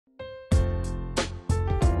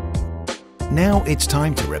Now it's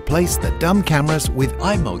time to replace the dumb cameras with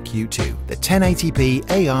Imou Q2, the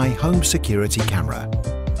 1080p AI home security camera.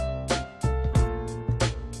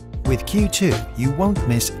 With Q2, you won't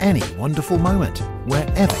miss any wonderful moment,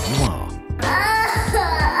 wherever you are.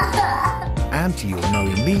 And you'll know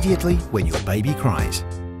immediately when your baby cries.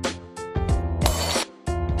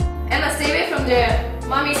 Emma, stay away from there!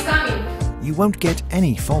 Mommy's coming! You won't get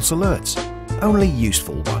any false alerts, only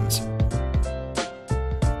useful ones.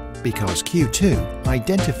 Because Q2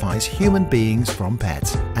 identifies human beings from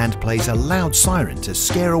pets and plays a loud siren to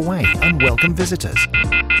scare away unwelcome visitors.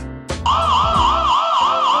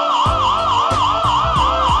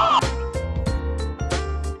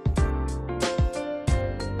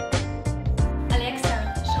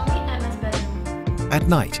 Alexa, show me Emma's bedroom. At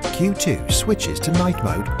night, Q2 switches to night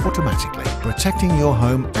mode automatically, protecting your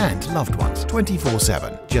home and loved ones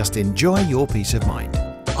 24/7. Just enjoy your peace of mind.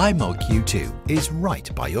 Imou Q2 is right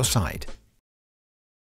by your side.